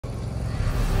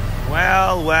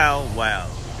Well, well, well.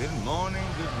 Good morning,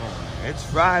 good morning. It's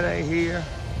Friday here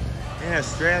in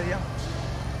Australia.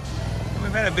 And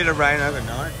we've had a bit of rain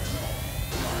overnight.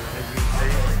 As you can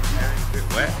see, it's a bit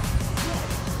wet.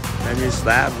 The new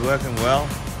slab's working well.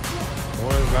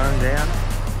 Water's running down.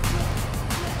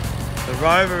 The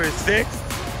rover is fixed.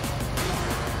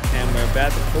 And we're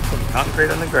about to put some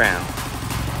concrete on the ground.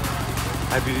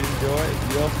 Hope you enjoy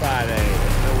your Friday.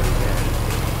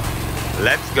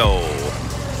 Let's go.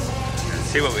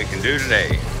 Let's see what we can do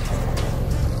today.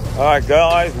 Alright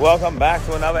guys, welcome back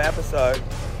to another episode.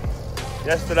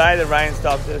 Yesterday the rain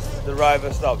stopped us, the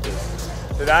rover stopped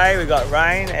us. Today we got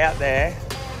rain out there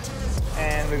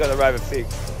and we got the rover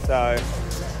fixed. So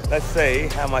let's see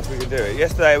how much we can do.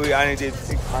 Yesterday we only did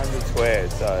 600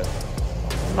 squares, so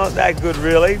not that good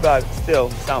really, but still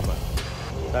something.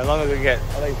 So as long as we get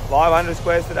at least 500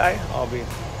 squares today, I'll be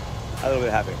a little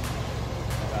bit happy.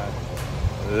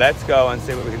 So let's go and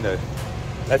see what we can do.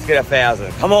 Let's get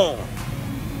 1,000. Come on!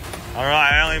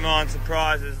 Alright, early morning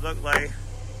surprises. Look, Lee.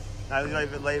 No,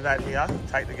 leave that here.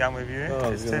 Take the gun with you.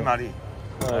 Oh, it's too muddy.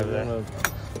 Over there. Show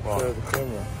the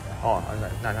camera. Oh,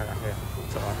 okay. No.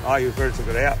 Yeah. Oh, you first took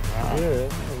it out? Oh. Yeah.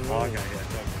 Oh, okay,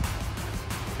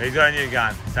 yeah. He's got a new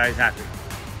gun, so he's happy.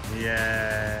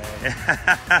 Yeah.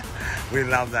 We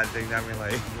love that thing, don't we,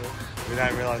 Lee? We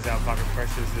don't realise how fucking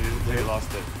precious it is until you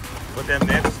lost it. Put them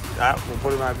nets up, we'll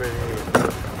put them over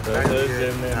here.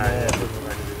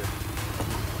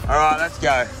 Alright, let's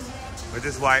go. We're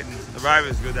just waiting. The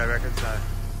rover's good, I reckon, so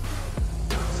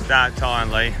start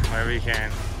time, Lee, wherever you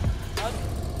can.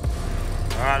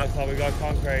 Alright, looks like we got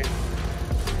concrete.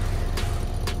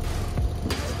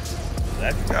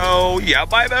 Let's go, yeah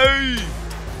baby!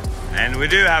 And we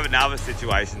do have another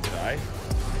situation today.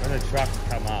 When the trucks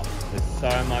come up, there's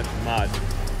so much mud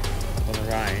from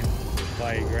the rain,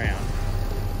 clayey ground,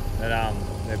 that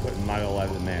they're putting mud all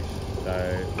over the mesh. So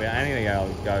we're only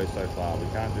going to go so far. We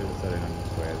can't do the 1,300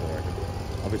 squares, I reckon.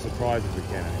 I'll be surprised if we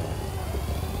can anyway.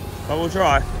 But we'll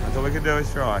try. That's all we can do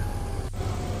is try.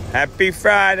 Happy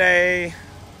Friday.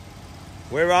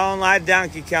 We're on like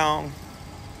Donkey Kong.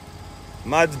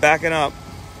 Mud's backing up.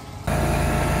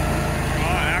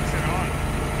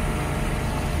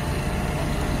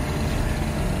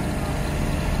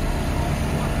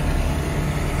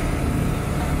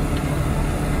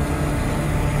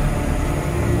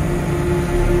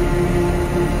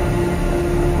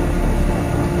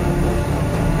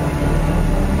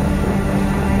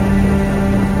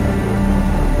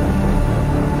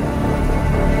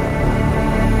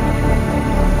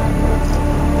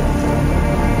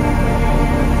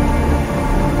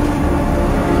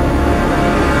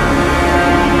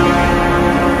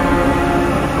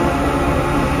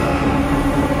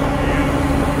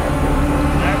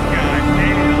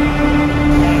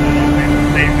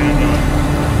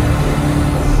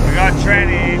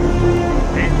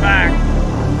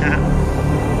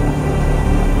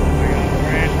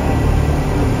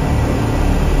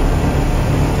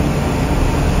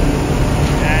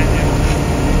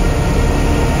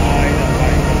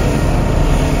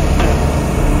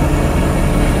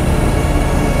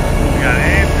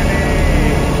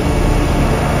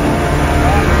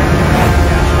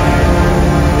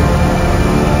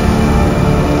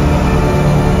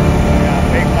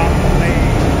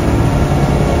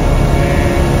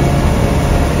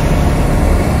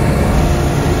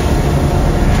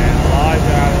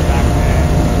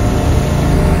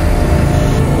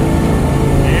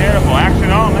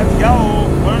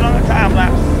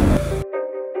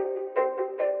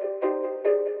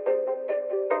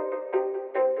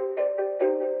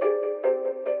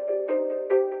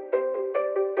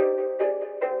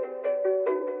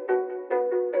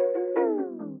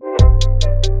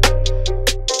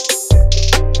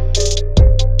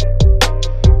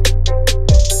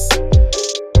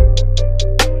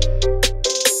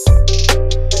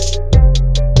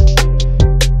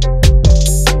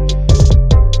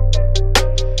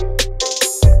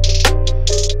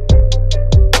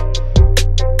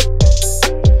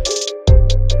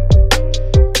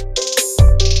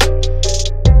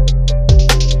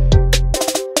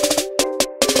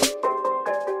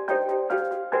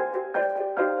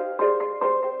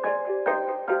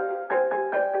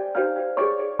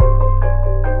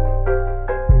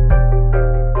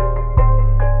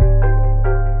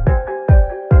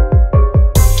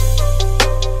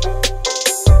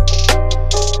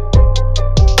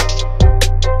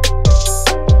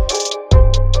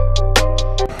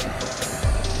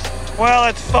 Well,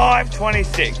 it's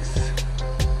 5:26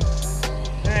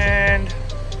 and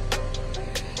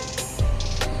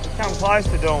we've come close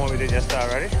to doing what we did yesterday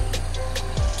already.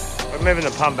 We're moving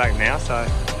the pump back now, so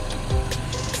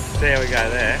See how we go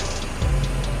there.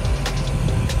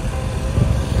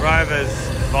 Rover's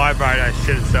vibrator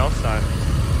shit itself, so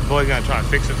the boy's going to try and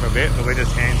fix it for a bit, but we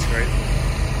just hand screwed.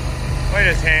 We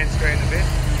just hand screwed a bit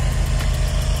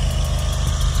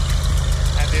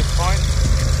at this point.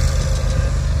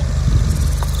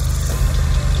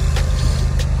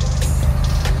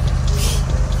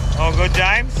 All good,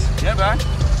 James? Yeah, bro.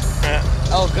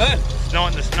 All good.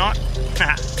 Snorting the snot.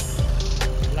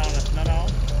 Blowing the snot out.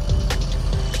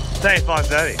 Stay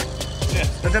 5:30. Yeah.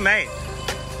 Look at me.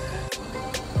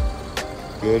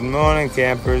 Good morning,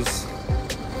 campers.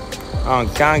 On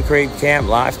Concrete Camp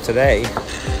Life today,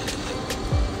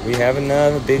 we have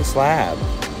another big slab.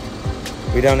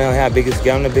 We don't know how big it's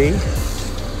going to be.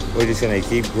 We're just going to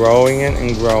keep growing it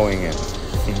and growing it.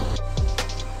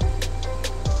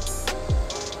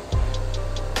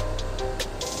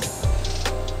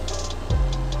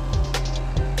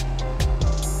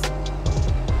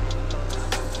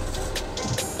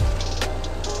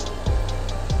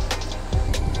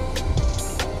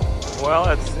 Well,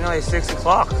 it's nearly 6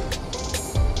 o'clock.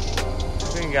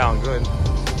 It's been going good.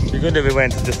 It'd be good if we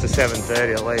went to just to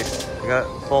 7:30 at least. We got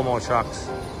 4 more trucks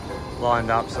lined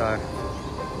up, so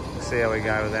we'll see how we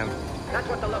go with them. That's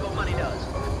what the love of money does.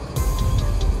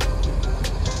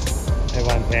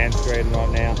 Everyone's hand screeding right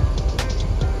now.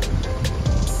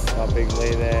 Got Big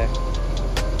Lee there.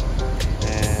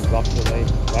 And Boxer Lee.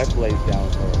 Both Lee's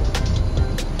going for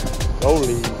it. Go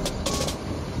Lee.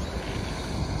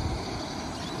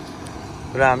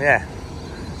 But yeah,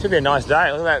 should be a nice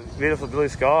day. Look at that beautiful blue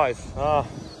skies. Oh,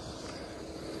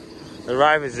 the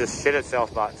Rover's just shit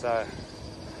itself, but so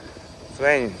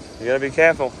Sven, you gotta be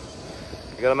careful.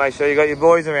 You gotta make sure you got your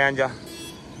boys around you.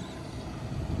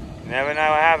 You never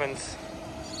know what happens.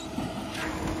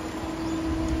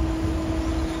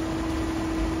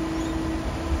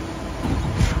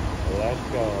 Let's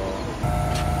go.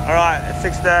 All right, it's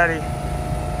 6:30,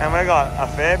 and we got a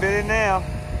fair bit in now.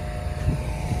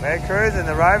 We're cruising,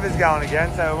 the Rover's going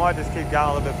again, so we might just keep going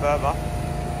a little bit further.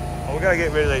 Well, we've got to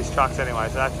get rid of these trucks anyway,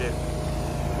 so that's it.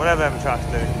 Whatever them trucks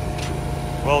do,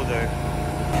 we'll do.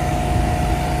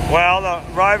 Well, the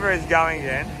Rover is going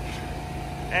again,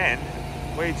 and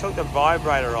we took the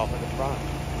vibrator off at the front.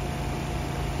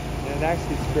 And it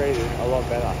actually screeded a lot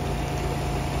better.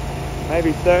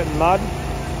 Maybe certain mud,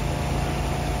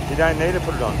 you don't need to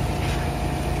put it on.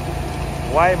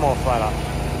 Way more flatter.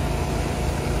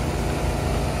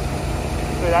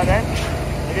 See that then?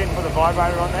 You didn't put the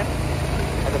vibrator on then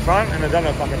at the front, and it done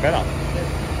it fucking better.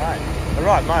 Hey, the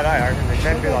right mate, I reckon it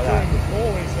can be like that.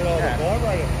 Before he said, Yeah. the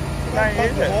vibrator. Don't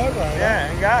use it. Vibrator. Yeah,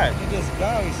 and go. You just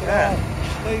go. He said, Yeah.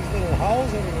 leave little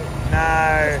holes everywhere. No.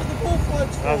 That's what the ball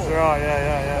floats for. That's right,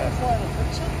 yeah. Float and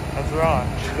fix it. That's right,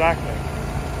 exactly.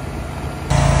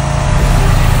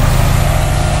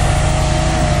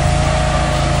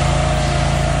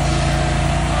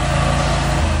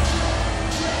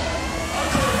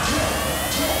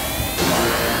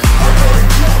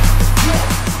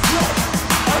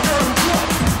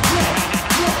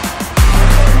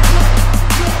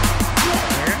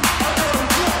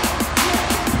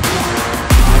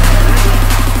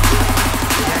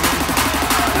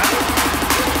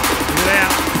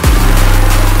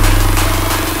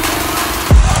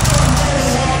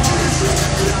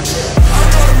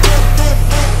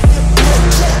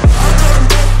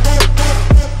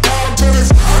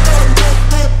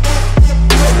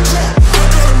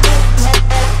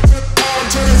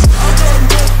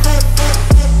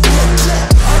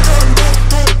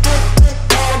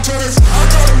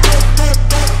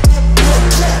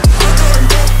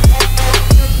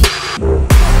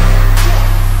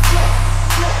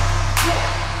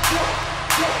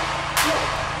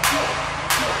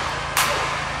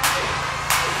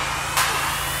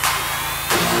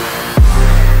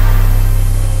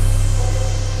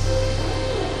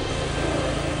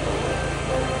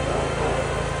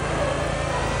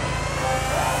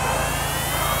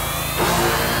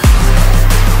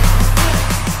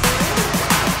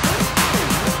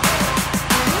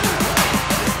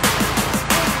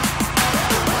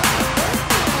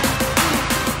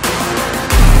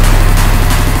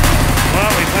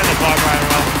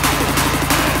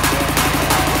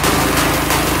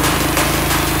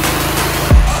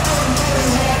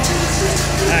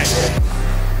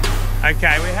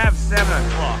 Okay, we have 7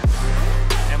 o'clock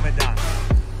and we're done.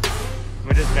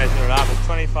 We're just measuring it up. It's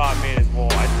 25 metres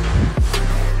wide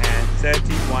and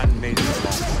 31 metres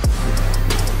long.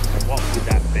 And what would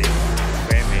that be?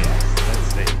 Square metres.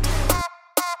 Let's see.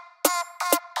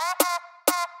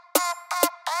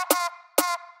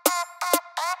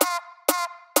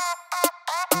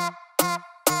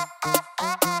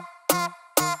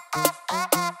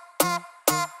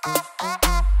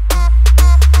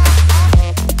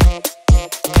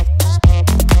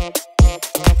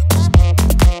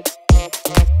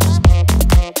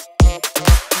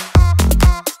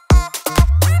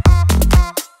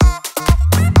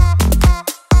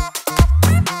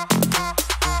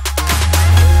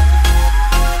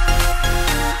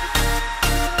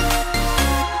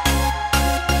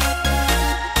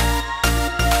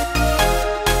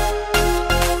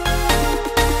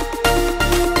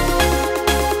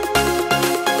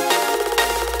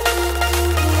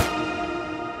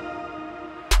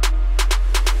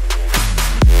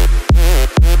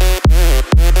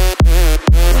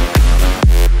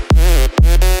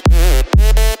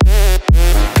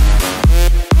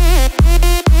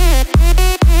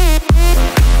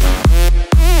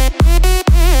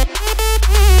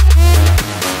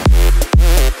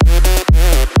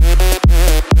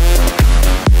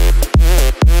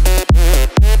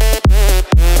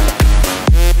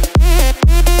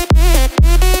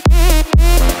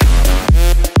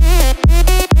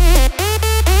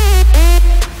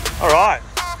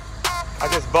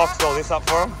 up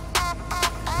for them.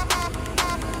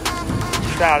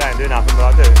 Say I don't do nothing, but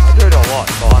I do. I do it a lot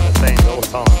behind the scenes all the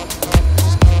time.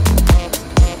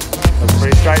 Looks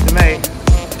pretty straight to me.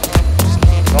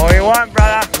 That's all we want,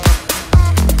 brother.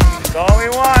 That's all we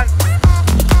want.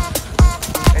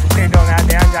 Let's just keep doing that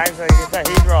down, James, so you can say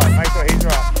he's right. Make sure he's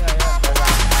right.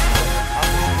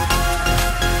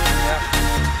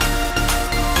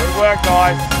 Good work,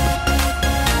 guys.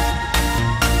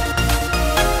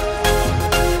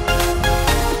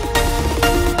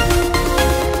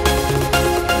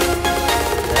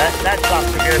 That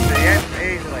sucks to get us to the end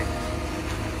easily.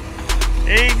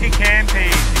 Easy campy.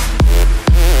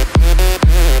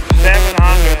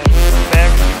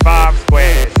 775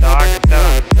 squares. So I can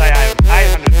say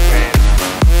 800 squares.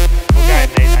 We'll go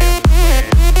and need 800 squares.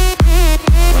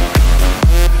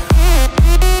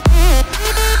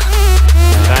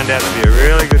 Turned out to be a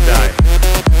really good day.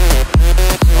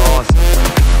 Awesome.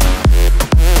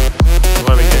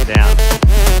 What do we get down?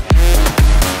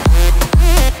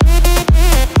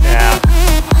 Now,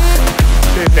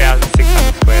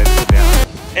 2,600 squares to get down.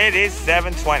 It is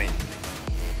 720.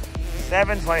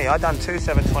 720. I've done 2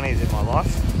 720s in my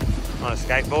life on a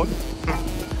skateboard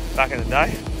back in the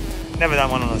day. Never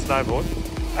done one on a snowboard.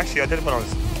 Actually, I did one on a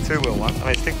 2-wheel one. I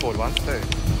mean, stickboard once too.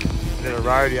 I did a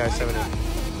rodeo 70.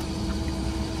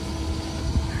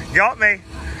 Got me!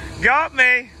 Got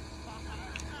me!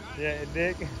 Yeah,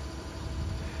 dick.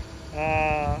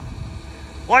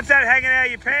 What's that hanging out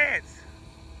of your pants?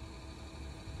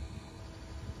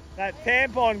 That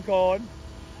tampon cord.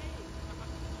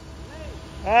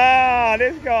 Ah,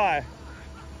 this guy.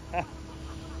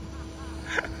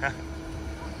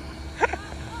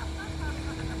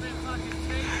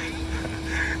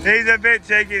 He's a bit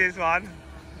cheeky, this one.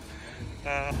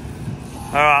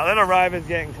 Alright, little Rover's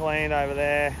getting cleaned over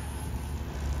there.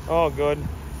 Oh, good.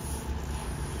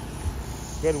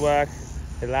 Good work.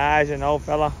 Elijah, an old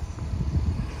fella.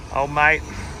 Old mate.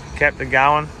 Kept it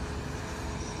going.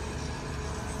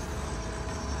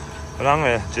 But I'm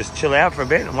going to just chill out for a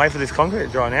bit and wait for this concrete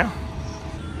to dry now.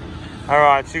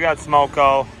 Alright, so you got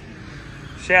Smoko.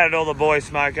 Shouted all the boys,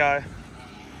 Smoko.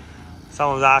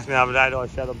 Someone was asking me the other day, do I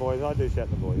shout the boys? I do shout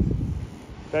the boys.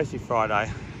 Especially Friday.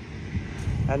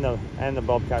 And the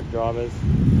Bobcat drivers.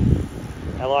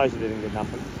 Elijah didn't get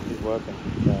nothing. He's working.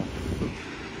 So.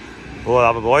 All the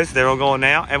other boys, they're all gone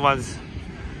now. Everyone's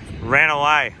ran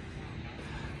away.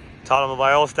 Told them if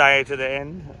they all stay to the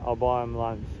end, I'll buy them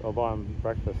lunch. I'll buy them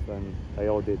breakfast, and they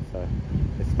all did. So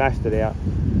they smashed it out.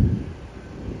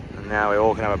 And now we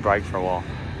all can have a break for a while.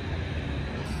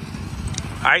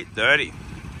 8:30.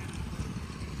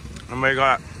 And we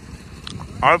got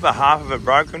over half of it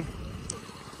broken.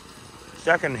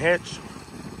 Second hitch.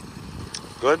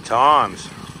 Good times.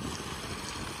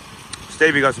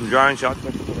 Stevie got some drone shots.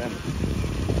 Let's put them.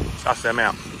 Suss them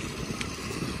out.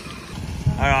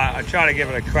 Alright, I tried to give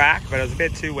it a crack, but it was a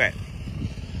bit too wet.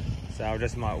 So I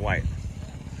just might wait.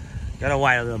 Gotta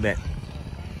wait a little bit.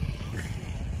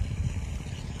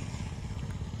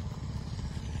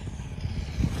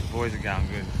 Boys are going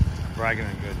good. Breaking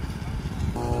it good.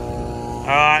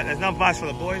 Alright, there's not much for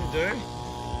the boys to do.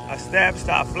 I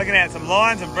start flicking out some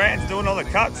lines, and Brand's doing all the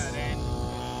cuts.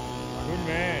 Good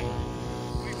man.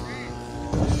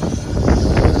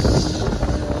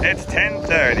 It's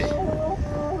 10:30.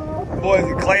 Boys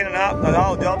are cleaning up the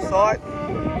whole job site.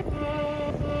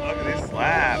 Look at this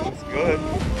slab, it's good.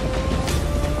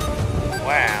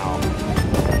 Wow.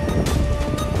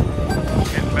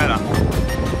 Getting better.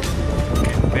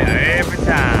 Getting better every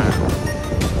time.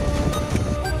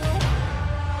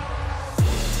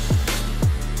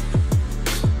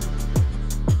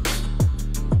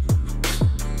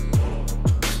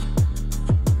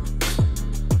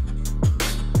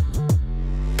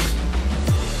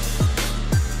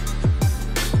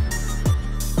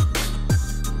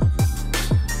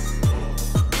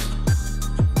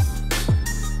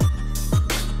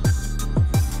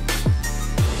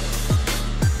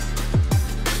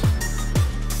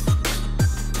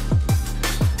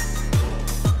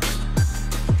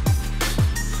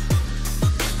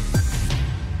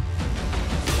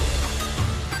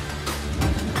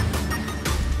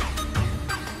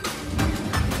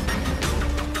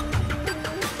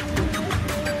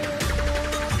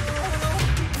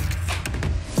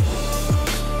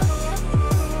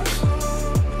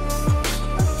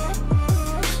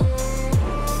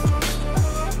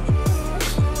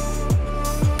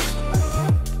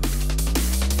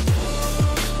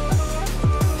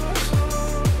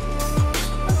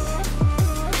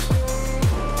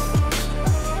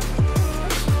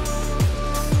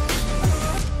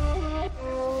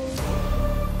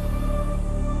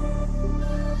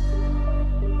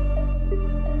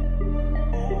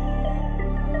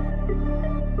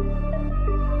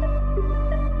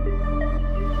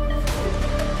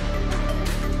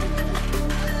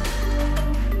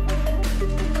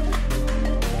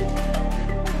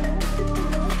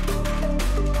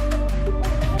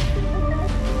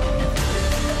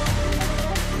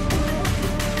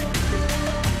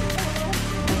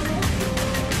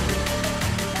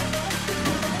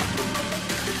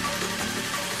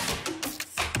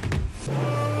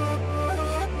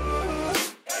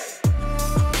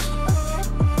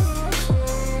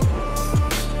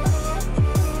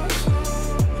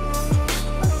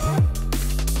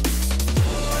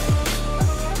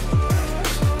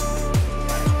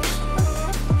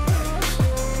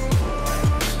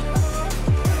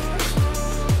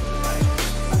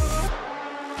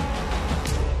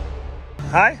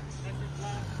 Hey?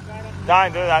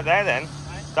 Don't do that there then.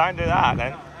 Don't do that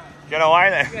then. Get away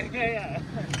then.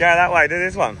 Go that way, do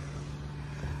this one.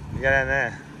 You go down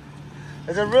there.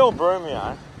 There's a real broom, you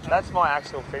know. That's my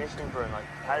actual finishing broom. Like,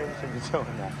 how do you should be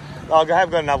doing that? Oh, I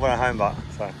have got another one at home, but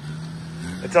so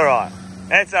it's alright.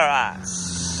 It's alright.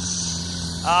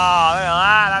 Oh, look at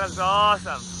that. That is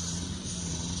awesome.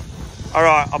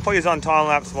 Alright, I'll put you on time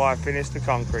lapse while I finish the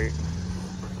concrete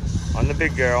on the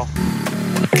big girl.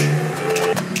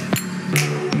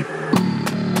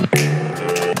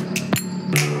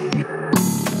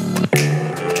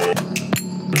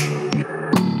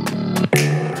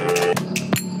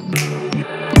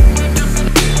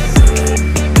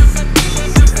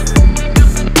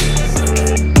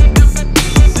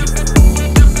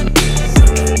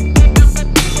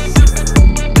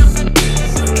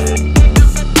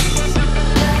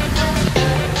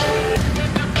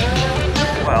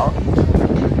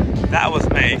 That was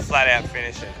me flat out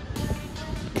finishing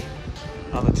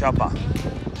on the chopper.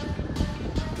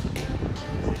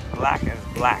 Black as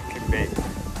black can be.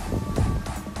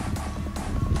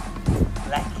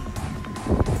 Black.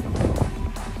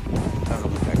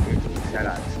 Doesn't look that good with the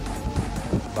shadows,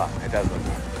 but it does look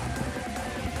good.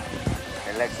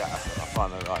 It lets us, I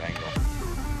find the right angle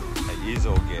that you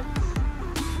all get.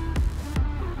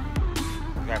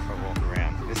 Go for a walk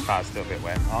around. This part's still a bit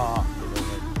wet. Oh,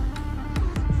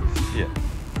 yeah.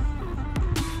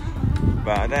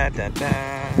 Ba da da da.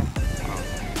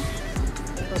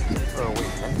 For a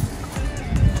week, huh?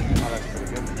 Oh, that's pretty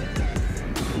good.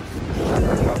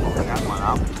 Open that one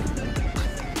up.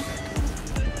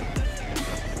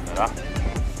 Better.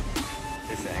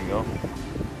 This angle.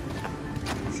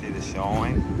 See the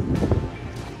shine.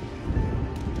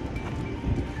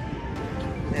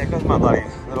 Yeah, because my bloody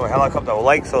little helicopter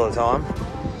leaks all the time.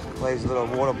 Leaves little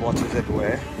water blotches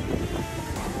everywhere.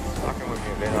 Fucking with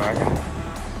me a bit, I reckon.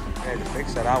 I need to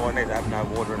fix that up. I need to have no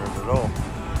water in it at all.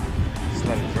 Just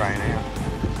let it drain out.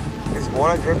 Is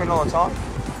water dripping all the time?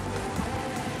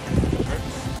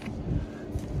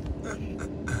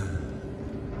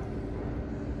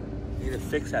 Need to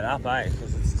fix that up, eh?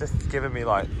 Because it's just giving me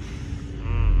like